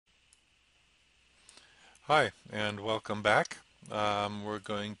Hi, and welcome back. We're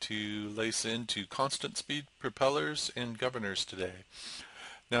going to lace into constant speed propellers and governors today.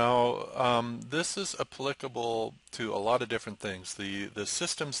 Now, this is applicable to a lot of different things. The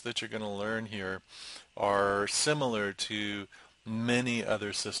systems that you're going to learn here are similar to many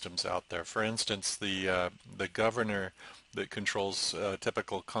other systems out there. For instance, the governor that controls a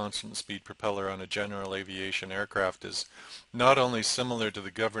typical constant speed propeller on a general aviation aircraft is not only similar to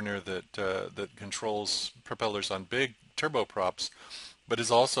the governor that controls propellers on big turboprops, but is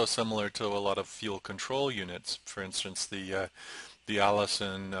also similar to a lot of fuel control units. For instance, the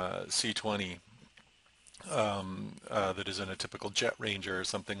Allison C-20 that is in a typical Jet Ranger or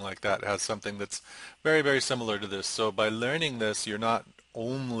something like that has something that's very, very similar to this. So by learning this, you're not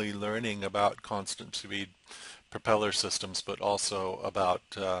only learning about constant speed propeller systems, but also about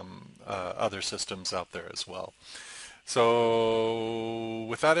other systems out there as well. So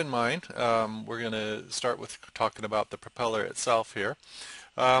with that in mind, we're going to start with talking about the propeller itself here.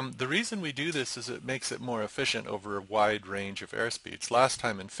 The reason we do this is it makes it more efficient over a wide range of airspeeds. Last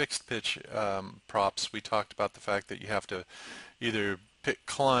time in fixed pitch props, we talked about the fact that you have to either pick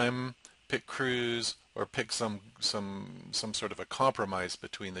climb, pick cruise, or pick some sort of a compromise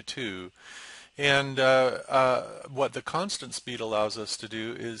between the two. And what the constant speed allows us to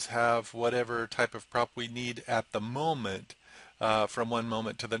do is have whatever type of prop we need at the moment from one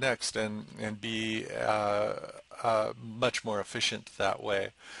moment to the next and be much more efficient that way.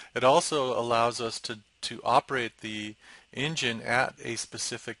 It also allows us to operate the engine at a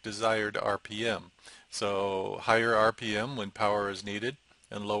specific desired RPM. So higher RPM when power is needed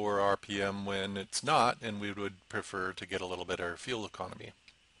and lower RPM when it's not, and we would prefer to get a little better fuel economy.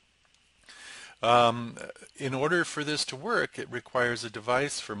 Um, in order for this to work, it requires a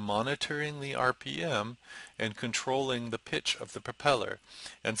device for monitoring the RPM and controlling the pitch of the propeller.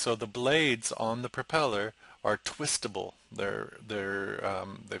 And so the blades on the propeller are twistable.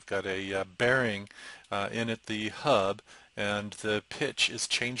 They've got a bearing in at the hub, and the pitch is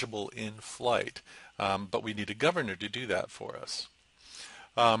changeable in flight. But we need a governor to do that for us.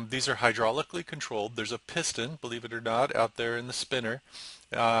 These are hydraulically controlled. There's a piston, believe it or not, out there in the spinner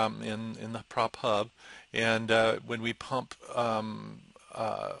in the prop hub. And when we pump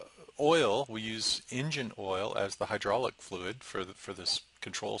oil, we use engine oil as the hydraulic fluid for this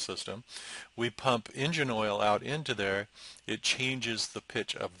control system. We pump engine oil out into there. It changes the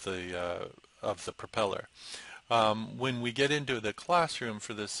pitch of the propeller. When we get into the classroom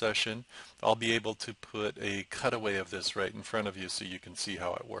for this session, I'll be able to put a cutaway of this right in front of you so you can see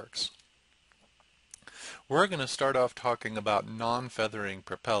how it works. We're going to start off talking about non-feathering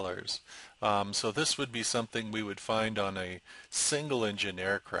propellers. So this would be something we would find on a single engine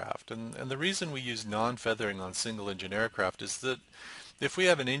aircraft. And the reason we use non-feathering on single engine aircraft is that if we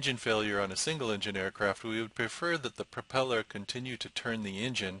have an engine failure on a single engine aircraft, we would prefer that the propeller continue to turn the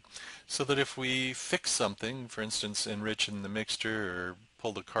engine so that if we fix something, for instance, enrich in the mixture or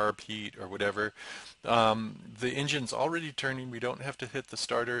pull the carb heat or whatever, the engine's already turning. We don't have to hit the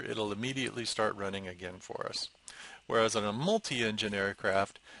starter. It'll immediately start running again for us. Whereas on a multi-engine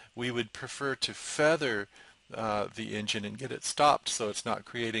aircraft, we would prefer to feather the engine and get it stopped so it's not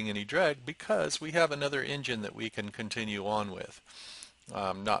creating any drag because we have another engine that we can continue on with.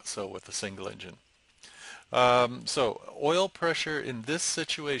 Not so with a single engine. So oil pressure in this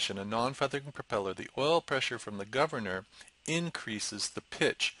situation, a non-feathering propeller, the oil pressure from the governor increases the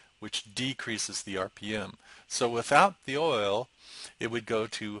pitch, which decreases the RPM. So without the oil, it would go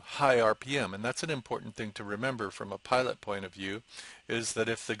to high RPM. And that's an important thing to remember from a pilot point of view, is that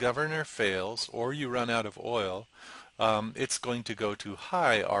if the governor fails or you run out of oil, it's going to go to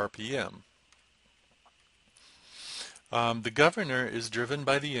high RPM. The governor is driven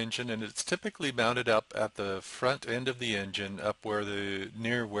by the engine, and it's typically mounted up at the front end of the engine, up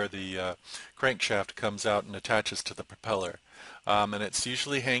near where the crankshaft comes out and attaches to the propeller. And it's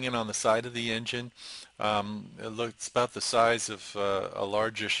usually hanging on the side of the engine. It's about the size of a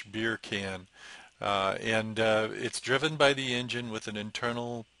largish beer can, and it's driven by the engine with an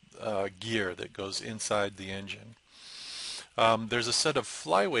internal gear that goes inside the engine. There's a set of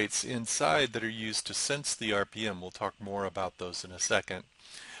flyweights inside that are used to sense the RPM. We'll talk more about those in a second.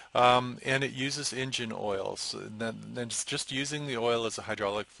 And it uses engine oils. And then it's just using the oil as a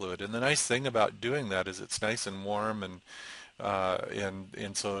hydraulic fluid. And the nice thing about doing that is it's nice and warm, and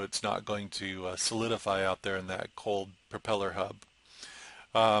so it's not going to solidify out there in that cold propeller hub.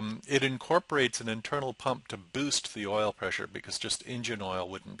 It incorporates an internal pump to boost the oil pressure because just engine oil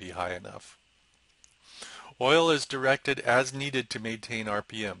wouldn't be high enough. Oil is directed as needed to maintain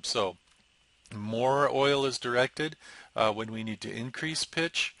RPM. So more oil is directed when we need to increase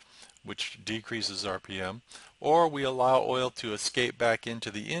pitch. which decreases RPM, or we allow oil to escape back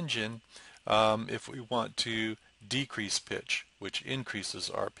into the engine if we want to decrease pitch, which increases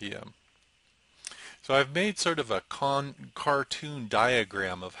RPM. So I've made sort of a cartoon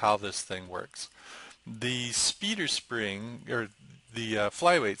diagram of how this thing works. The speeder spring, or the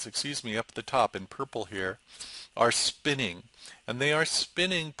flyweights, excuse me, up at the top in purple here, are spinning, and they are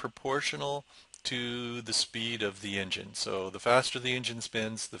spinning proportional to the speed of the engine. So the faster the engine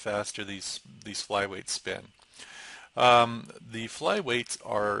spins, the faster these flyweights spin. The flyweights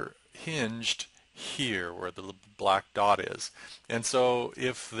are hinged here where the black dot is. And so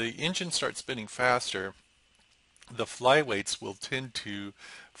if the engine starts spinning faster, the flyweights will tend to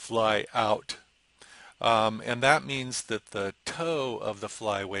fly out. And that means that the toe of the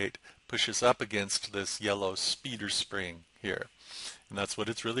flyweight pushes up against this yellow speeder spring here. And that's what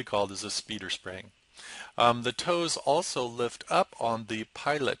it's really called, is a speeder spring. The toes also lift up on the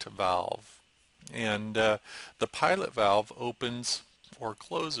pilot valve. And the pilot valve opens or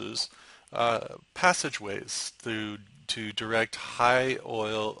closes passageways to direct high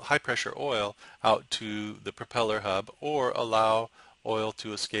pressure oil out to the propeller hub, or allow oil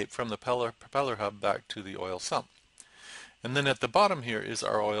to escape from the propeller hub back to the oil sump. And then at the bottom here is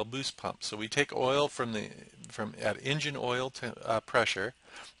our oil boost pump. So we take oil from at engine oil to pressure,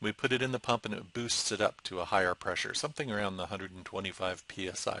 we put it in the pump, and it boosts it up to a higher pressure, something around the 125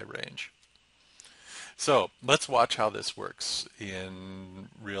 psi range. So let's watch how this works in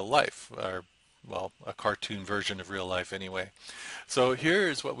real life, or well, a cartoon version of real life anyway. So here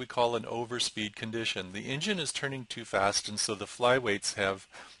is what we call an overspeed condition. The engine is turning too fast, and so the flyweights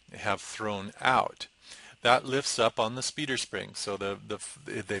have thrown out. That lifts up on the speeder spring, so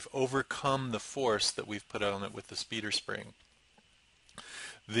they've overcome the force that we've put on it with the speeder spring.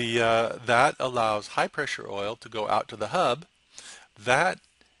 That allows high pressure oil to go out to the hub. That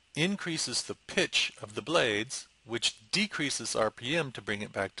increases the pitch of the blades, which decreases RPM to bring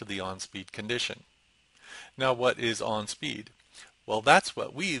it back to the on-speed condition. Now, what is on-speed? Well, that's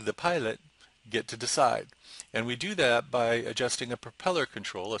what we, the pilot, get to decide. And we do that by adjusting a propeller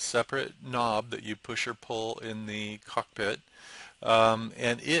control, a separate knob that you push or pull in the cockpit, and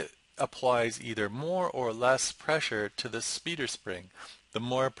it applies either more or less pressure to the speeder spring. The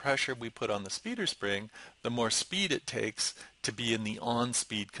more pressure we put on the speeder spring, the more speed it takes to be in the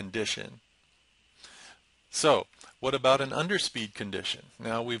on-speed condition. So, what about an underspeed condition?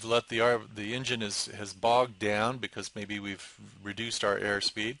 Now we've let the engine has bogged down because maybe we've reduced our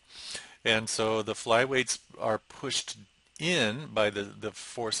airspeed, and so the flyweights are pushed in by the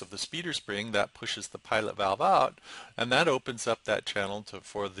force of the speeder spring. That pushes the pilot valve out, and that opens up that channel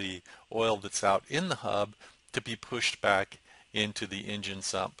for the oil that's out in the hub to be pushed back into the engine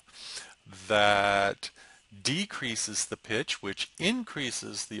sump. That decreases the pitch, which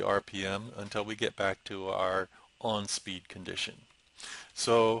increases the RPM until we get back to our on-speed condition.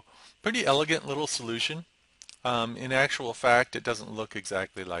 So, pretty elegant little solution. In actual fact, it doesn't look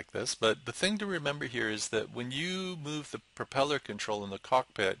exactly like this, but the thing to remember here is that when you move the propeller control in the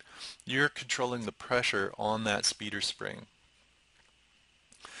cockpit, you're controlling the pressure on that speeder spring.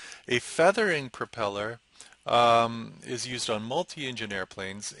 A feathering propeller is used on multi-engine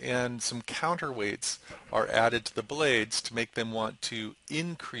airplanes, and some counterweights are added to the blades to make them want to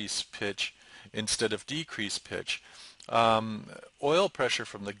increase pitch instead of decrease pitch. Oil pressure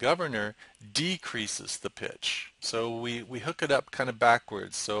from the governor decreases the pitch. So we hook it up kind of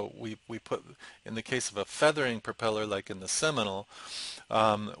backwards. So we put, in the case of a feathering propeller like in the Seminole,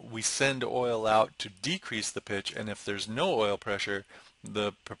 we send oil out to decrease the pitch, and if there's no oil pressure,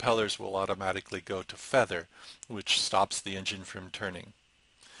 the propellers will automatically go to feather, which stops the engine from turning.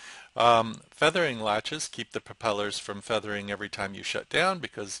 Feathering latches keep the propellers from feathering every time you shut down,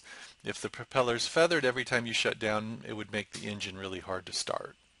 because if the propellers feathered every time you shut down, it would make the engine really hard to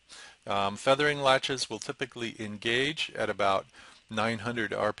start. Feathering latches will typically engage at about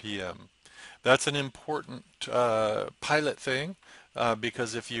 900 RPM. That's an important pilot thing,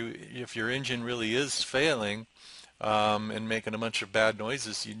 because if your engine really is failing and making a bunch of bad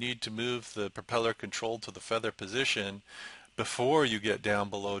noises, you need to move the propeller control to the feather position before you get down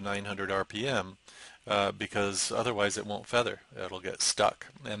below 900 RPM, because otherwise it won't feather. It'll get stuck,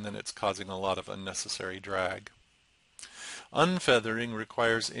 and then it's causing a lot of unnecessary drag. Unfeathering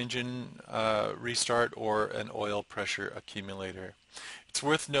requires engine restart or an oil pressure accumulator. It's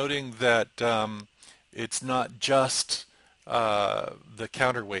worth noting that it's not just the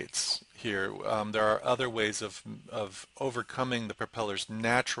counterweights here. There are other ways of overcoming the propeller's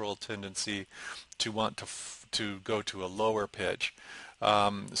natural tendency to want to go to a lower pitch.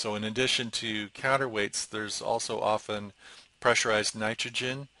 So in addition to counterweights, there's also often pressurized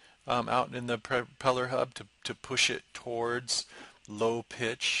nitrogen out in the propeller hub to push it towards low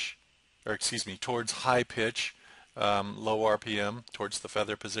pitch, or excuse me, towards high pitch, low RPM, towards the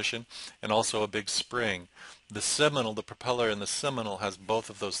feather position, and also a big spring. The Seminole, the propeller in the Seminole has both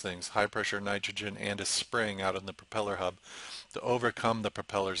of those things, high pressure nitrogen and a spring out in the propeller hub to overcome the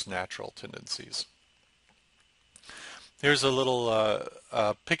propeller's natural tendencies. Here's a little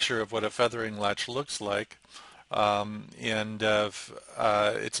picture of what a feathering latch looks like. It's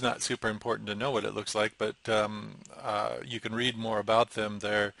not super important to know what it looks like, but you can read more about them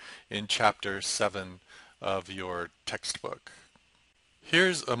there in Chapter 7 of your textbook.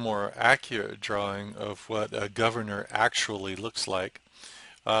 Here's a more accurate drawing of what a governor actually looks like.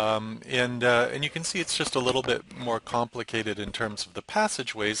 And you can see it's just a little bit more complicated in terms of the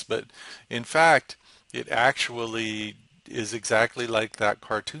passageways, but in fact, it actually is exactly like that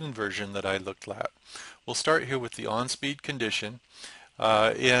cartoon version that I looked at. We'll start here with the on-speed condition.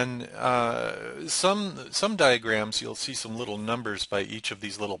 In some diagrams, you'll see some little numbers by each of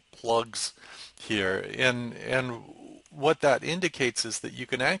these little plugs here, and what that indicates is that you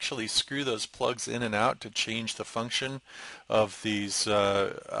can actually screw those plugs in and out to change the function of these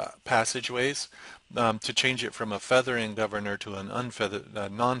passageways, to change it from a feathering governor to a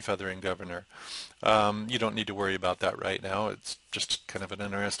non-feathering governor. You don't need to worry about that right now. It's just kind of an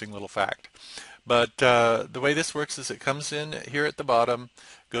interesting little fact. But the way this works is it comes in here at the bottom,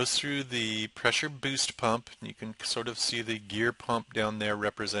 goes through the pressure boost pump, and you can sort of see the gear pump down there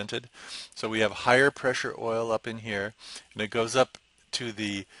represented. So we have higher pressure oil up in here, and it goes up to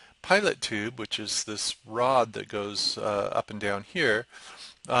the pilot tube, which is this rod that goes up and down here.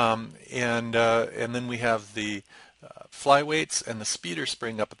 And then we have the flyweights and the speeder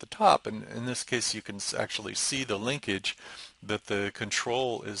spring up at the top, and in this case you can actually see the linkage that the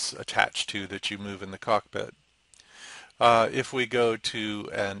control is attached to that you move in the cockpit. If we go to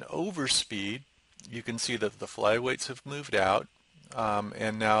an overspeed, you can see that the flyweights have moved out,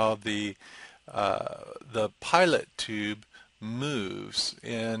 and now the pilot tube moves,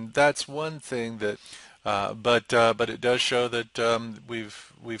 and that's one thing that but it does show that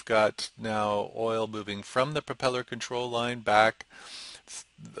we've got now oil moving from the propeller control line back,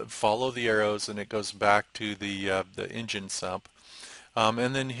 follow the arrows, and it goes back to the engine sump.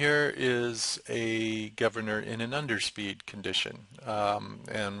 And then here is a governor in an underspeed condition,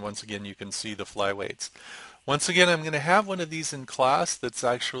 and once again you can see the flyweights. Once again, I'm going to have one of these in class that's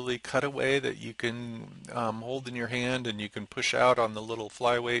actually cutaway that you can hold in your hand, and you can push out on the little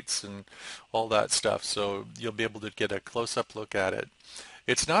flyweights and all that stuff, so you'll be able to get a close-up look at it.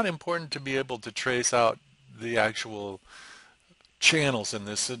 It's not important to be able to trace out the actual channels in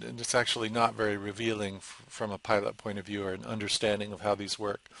this, and it's actually not very revealing from a pilot point of view or an understanding of how these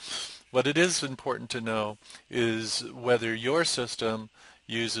work. What it is important to know is whether your system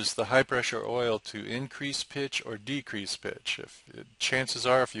uses the high pressure oil to increase pitch or decrease pitch. Chances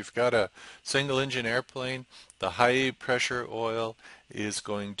are, if you've got a single engine airplane, the high pressure oil is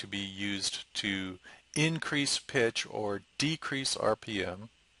going to be used to increase pitch or decrease RPM.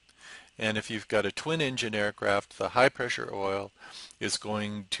 And if you've got a twin engine aircraft, the high pressure oil is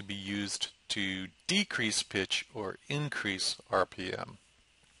going to be used to decrease pitch or increase RPM.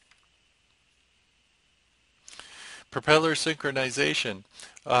 Propeller synchronization.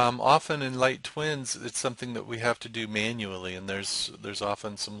 Often in light twins, it's something that we have to do manually, and there's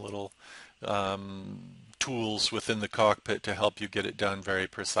often some little tools within the cockpit to help you get it done very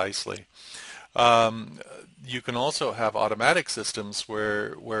precisely. You can also have automatic systems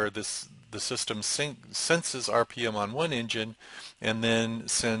where the system senses RPM on one engine and then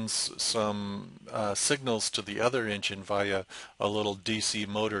sends some signals to the other engine via a little DC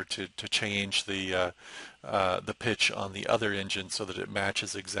motor to change the pitch on the other engine so that it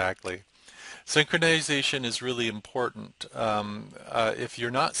matches exactly. Synchronization is really important. If you're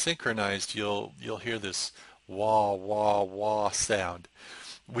not synchronized, you'll hear this wah wah wah sound,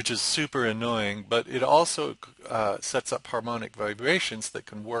 which is super annoying, but it also sets up harmonic vibrations that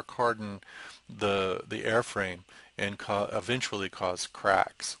can work harden the airframe and eventually cause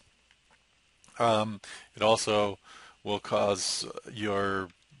cracks. It also will cause your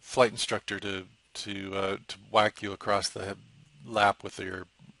flight instructor to whack you across the lap with your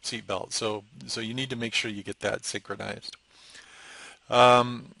seatbelt. So you need to make sure you get that synchronized.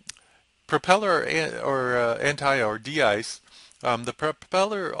 Propeller or anti or de-ice. The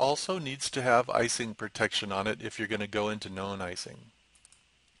propeller also needs to have icing protection on it if you're going to go into known icing.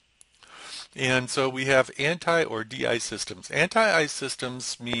 And so we have anti or de-ice systems. Anti-ice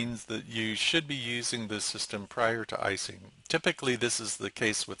systems means that you should be using the system prior to icing. Typically this is the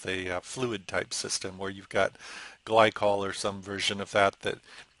case with a fluid type system where you've got glycol or some version of that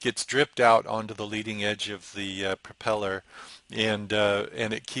gets dripped out onto the leading edge of the propeller, and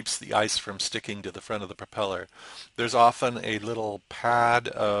it keeps the ice from sticking to the front of the propeller. There's often a little pad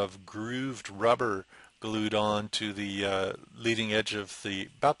of grooved rubber glued on to the leading edge of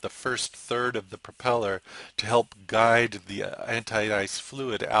about the first third of the propeller to help guide the anti-ice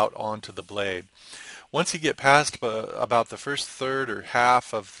fluid out onto the blade. Once you get past about the first third or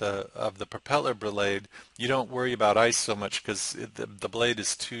half of the propeller blade, you don't worry about ice so much because the blade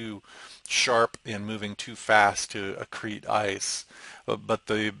is too sharp and moving too fast to accrete ice. But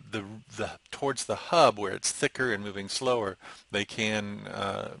the towards the hub where it's thicker and moving slower, they can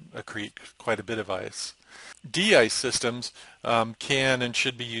accrete quite a bit of ice. De-ice systems can and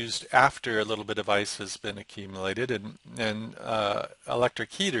should be used after a little bit of ice has been accumulated, and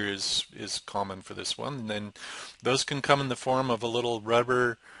electric heater is common for this one. And then those can come in the form of a little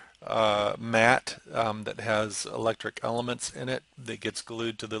rubber mat that has electric elements in it that gets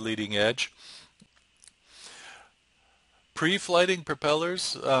glued to the leading edge. Pre-flighting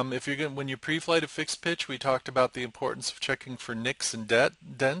propellers, if you're going when you pre-flight a fixed pitch, we talked about the importance of checking for nicks and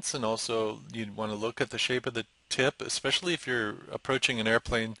dents, and also you'd want to look at the shape of the tip, especially if you're approaching an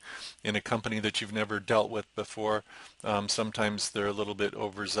airplane in a company that you've never dealt with before. Sometimes they're a little bit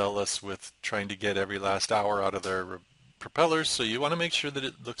overzealous with trying to get every last hour out of their propellers, so you want to make sure that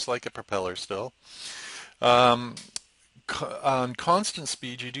it looks like a propeller still. Um, on constant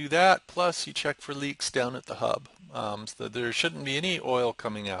speed, you do that, plus you check for leaks down at the hub. So there shouldn't be any oil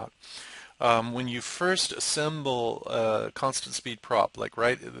coming out. When you first assemble a constant speed prop,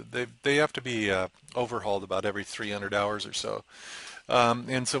 they have to be overhauled about every 300 hours or so.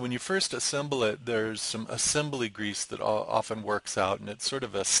 And so when you first assemble it, there's some assembly grease that often works out, and it's sort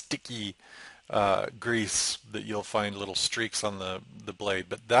of a sticky grease that you'll find little streaks on the blade.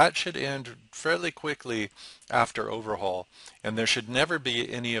 But that should end fairly quickly after overhaul, and there should never be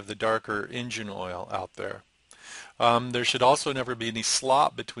any of the darker engine oil out there. There should also never be any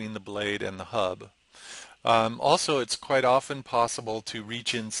slop between the blade and the hub. Also, it's quite often possible to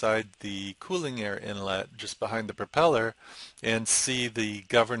reach inside the cooling air inlet just behind the propeller and see the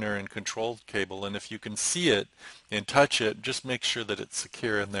governor and control cable. And if you can see it and touch it, just make sure that it's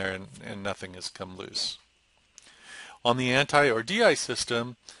secure in there and nothing has come loose. On the anti or de-ice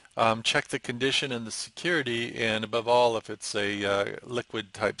system, check the condition and the security, and above all, if it's a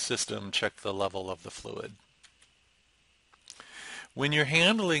liquid type system, check the level of the fluid. When you're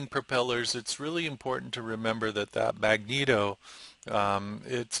handling propellers, it's really important to remember that magneto,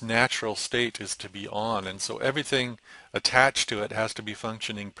 its natural state is to be on, and so everything attached to it has to be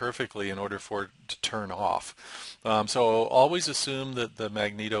functioning perfectly in order for it to turn off. So always assume that the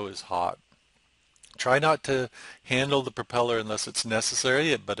magneto is hot. Try not to handle the propeller unless it's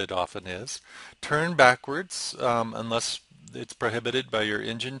necessary, but it often is. Turn backwards unless it's prohibited by your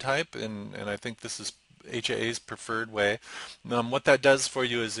engine type, and I think this is HAA's preferred way. What that does for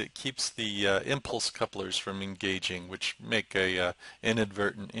you is it keeps the impulse couplers from engaging, which make a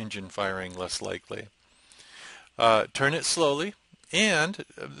inadvertent engine firing less likely. Turn it slowly, and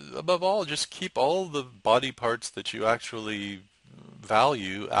above all, just keep all the body parts that you actually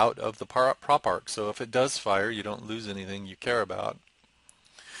value out of the prop arc. So if it does fire, you don't lose anything you care about.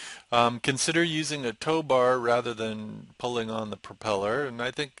 Consider using a tow bar rather than pulling on the propeller, and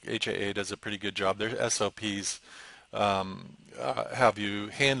I think HAA does a pretty good job. Their SOPs have you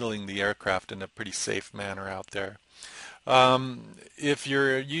handling the aircraft in a pretty safe manner out there. If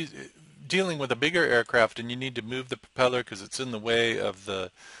you're dealing with a bigger aircraft and you need to move the propeller because it's in the way of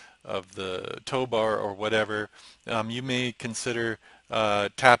the tow bar or whatever, you may consider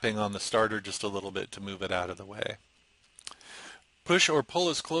tapping on the starter just a little bit to move it out of the way. Push or pull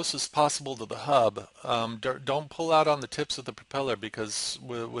as close as possible to the hub. Don't pull out on the tips of the propeller because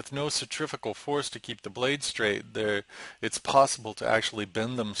with no centrifugal force to keep the blade straight, it's possible to actually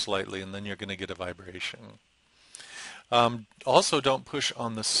bend them slightly, and then you're going to get a vibration. Also, don't push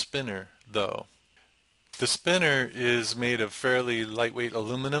on the spinner, though. The spinner is made of fairly lightweight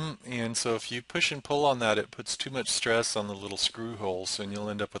aluminum, and so if you push and pull on that, it puts too much stress on the little screw holes, and you'll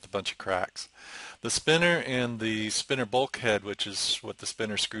end up with a bunch of cracks. The spinner and the spinner bulkhead, which is what the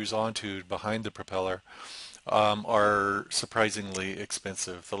spinner screws onto behind the propeller, are surprisingly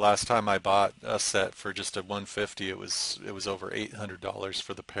expensive. The last time I bought a set for just a 150, it was over $800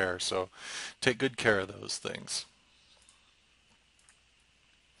 for the pair. So take good care of those things.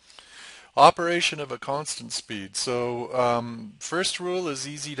 Operation of a constant speed. So first rule is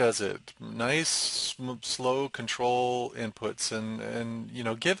easy does it. Nice, slow control inputs, and you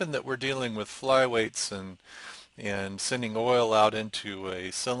know, given that we're dealing with flyweights and sending oil out into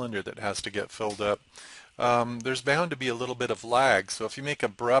a cylinder that has to get filled up, there's bound to be a little bit of lag. So if you make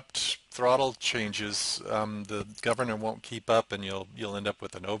abrupt throttle changes, the governor won't keep up, and you'll end up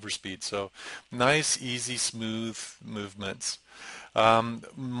with an overspeed. So nice, easy, smooth movements.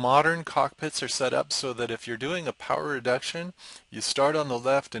 Modern cockpits are set up so that if you're doing a power reduction, you start on the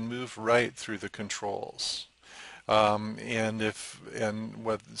left and move right through the controls. So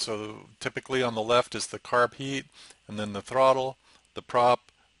typically on the left is the carb heat, and then the throttle, the prop,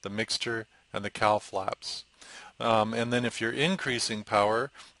 the mixture, and the cowl flaps. And then if you're increasing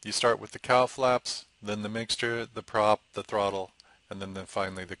power, you start with the cowl flaps, then the mixture, the prop, the throttle, and then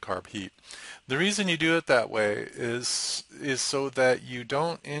finally the carb heat. The reason you do it that way is so that you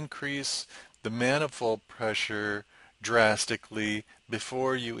don't increase the manifold pressure drastically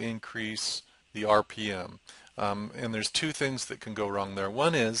before you increase the RPM. And there's two things that can go wrong there.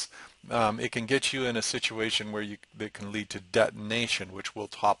 One is it can get you in a situation where that can lead to detonation, which we'll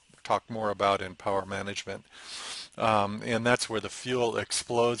talk more about in power management. And that's where the fuel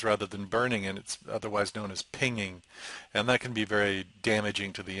explodes rather than burning, and it's otherwise known as pinging. And that can be very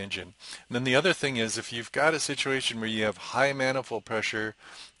damaging to the engine. And then the other thing is, if you've got a situation where you have high manifold pressure,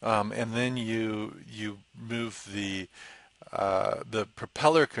 and then you move the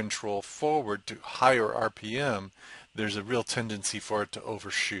propeller control forward to higher RPM, there's a real tendency for it to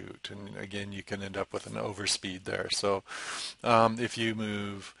overshoot. And again, you can end up with an overspeed there. So if you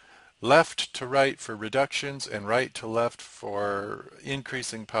move left to right for reductions and right to left for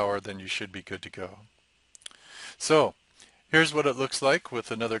increasing power, then you should be good to go. So here's what it looks like with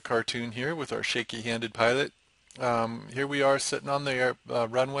another cartoon here with our shaky-handed pilot. Here we are sitting on the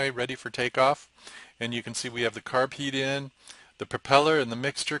runway ready for takeoff, and you can see we have the carb heat in, the propeller and the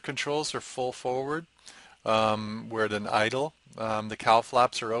mixture controls are full forward. We're at an idle. The cowl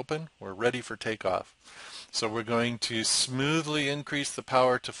flaps are open. We're ready for takeoff. So we're going to smoothly increase the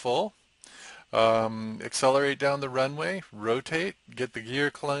power to full, accelerate down the runway, rotate, get the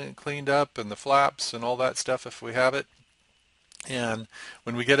gear cleaned up and the flaps and all that stuff if we have it. And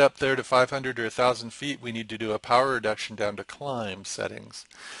when we get up there to 500 or 1,000 feet, we need to do a power reduction down to climb settings.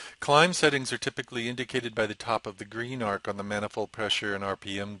 Climb settings are typically indicated by the top of the green arc on the manifold pressure and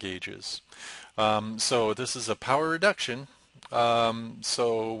RPM gauges. So this is a power reduction.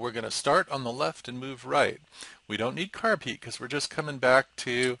 So we're going to start on the left and move right. We don't need carb heat because we're just coming back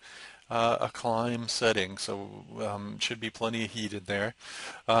to a climb setting, so should be plenty of heat in there.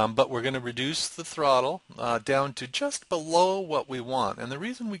 But we're going to reduce the throttle down to just below what we want. And the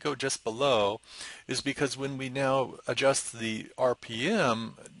reason we go just below is because when we now adjust the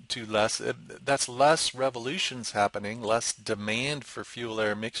RPM to less, that's less revolutions happening, less demand for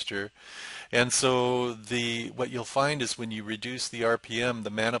fuel-air mixture. And so what you'll find is when you reduce the RPM, the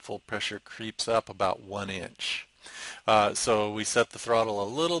manifold pressure creeps up about 1 inch. So we set the throttle a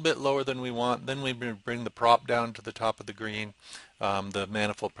little bit lower than we want, then we bring the prop down to the top of the green. The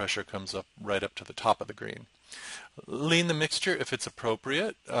manifold pressure comes up right up to the top of the green. Lean the mixture if it's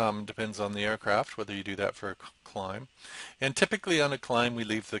appropriate, depends on the aircraft whether you do that for a climb. And typically on a climb we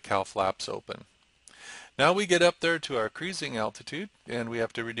leave the cowl flaps open. Now we get up there to our cruising altitude and we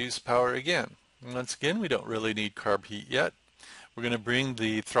have to reduce power again. And once again, we don't really need carb heat yet. We're going to bring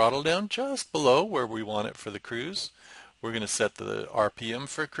the throttle down just below where we want it for the cruise. We're going to set the RPM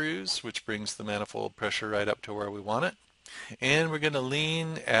for cruise, which brings the manifold pressure right up to where we want it. And we're going to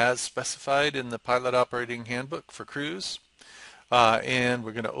lean as specified in the Pilot Operating Handbook for cruise. And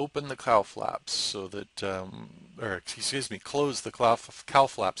we're going to open the cowl flaps so that, close the cowl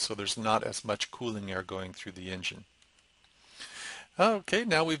flaps so there's not as much cooling air going through the engine. Okay,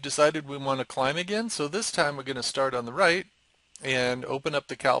 now we've decided we want to climb again, so this time we're going to start on the right and open up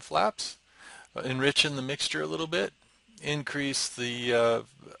the cowl flaps, enrichen the mixture a little bit, increase the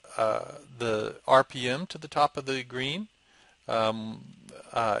RPM to the top of the green, and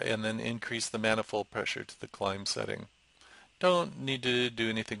then increase the manifold pressure to the climb setting. Don't need to do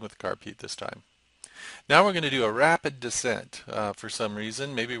anything with carb heat this time. Now we're going to do a rapid descent for some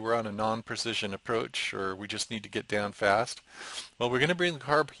reason. Maybe we're on a non-precision approach or we just need to get down fast. Well, we're going to bring the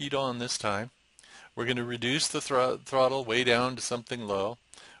carb heat on this time. We're going to reduce the throttle way down to something low.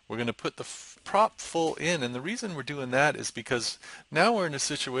 We're going to put the prop full in, and the reason we're doing that is because now we're in a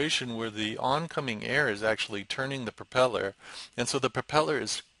situation where the oncoming air is actually turning the propeller, and so the propeller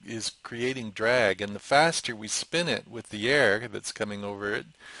is creating drag, and the faster we spin it with the air that's coming over it,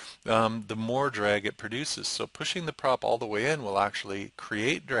 the more drag it produces. So pushing the prop all the way in will actually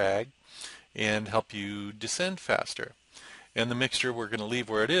create drag and help you descend faster. And the mixture we're going to leave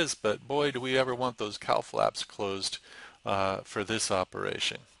where it is, but boy, do we ever want those cowl flaps closed for this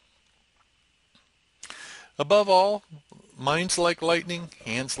operation. Above all, Mind's like lightning,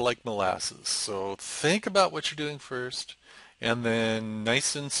 hands like molasses. So think about what you're doing first, and then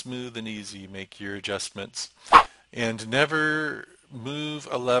nice and smooth and easy make your adjustments. And never move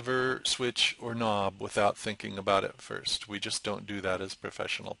a lever, switch, or knob without thinking about it first. We just don't do that as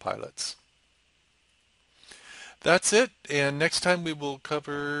professional pilots. That's it, and next time we will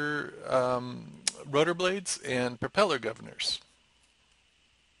cover rotor blades and propeller governors.